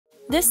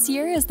This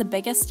year is the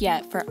biggest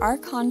yet for our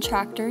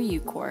contractor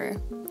UCOR.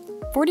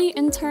 40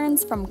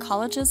 interns from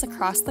colleges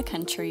across the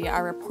country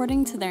are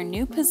reporting to their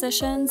new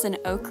positions in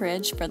Oak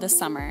Ridge for the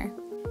summer.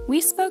 We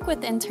spoke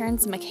with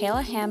interns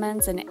Michaela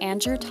Hammonds and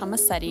Andrew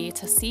Tomasetti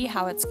to see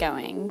how it's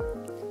going.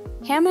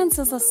 Hammonds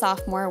is a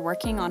sophomore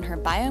working on her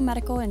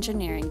biomedical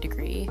engineering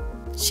degree.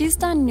 She's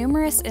done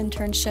numerous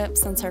internships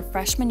since her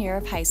freshman year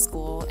of high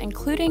school,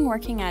 including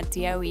working at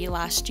DOE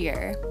last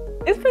year.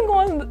 It's been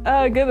going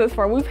good thus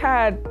far. We've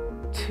had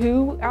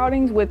 2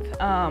 outings with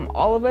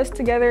all of us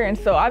together, and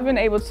so I've been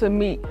able to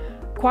meet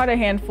quite a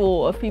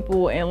handful of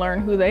people and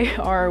learn who they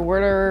are, where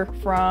they're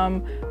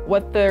from,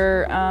 what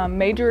their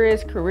major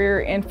is,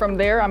 career, and from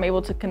there I'm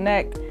able to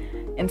connect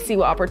and see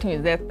what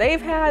opportunities that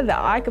they've had that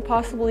I could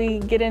possibly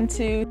get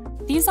into.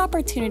 These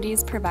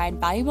opportunities provide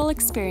valuable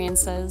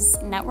experiences,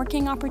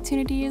 networking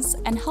opportunities,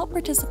 and help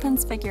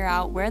participants figure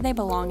out where they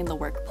belong in the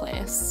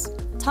workplace.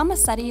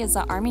 Tomasetti is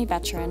an Army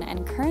veteran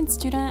and current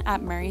student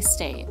at Murray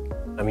State.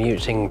 I'm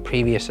using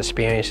previous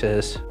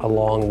experiences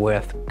along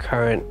with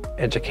current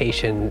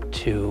education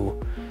to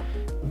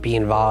be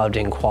involved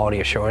in quality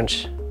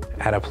assurance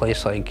at a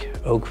place like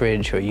Oak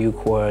Ridge or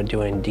UCOR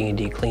doing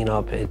D&D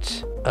cleanup.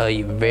 It's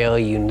a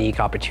very unique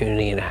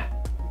opportunity, and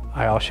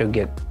I also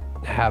get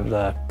to have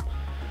the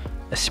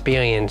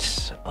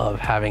experience of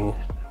having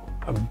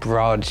a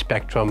broad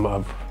spectrum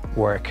of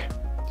work.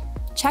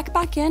 Check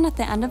back in at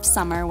the end of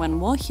summer when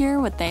we'll hear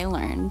what they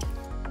learned.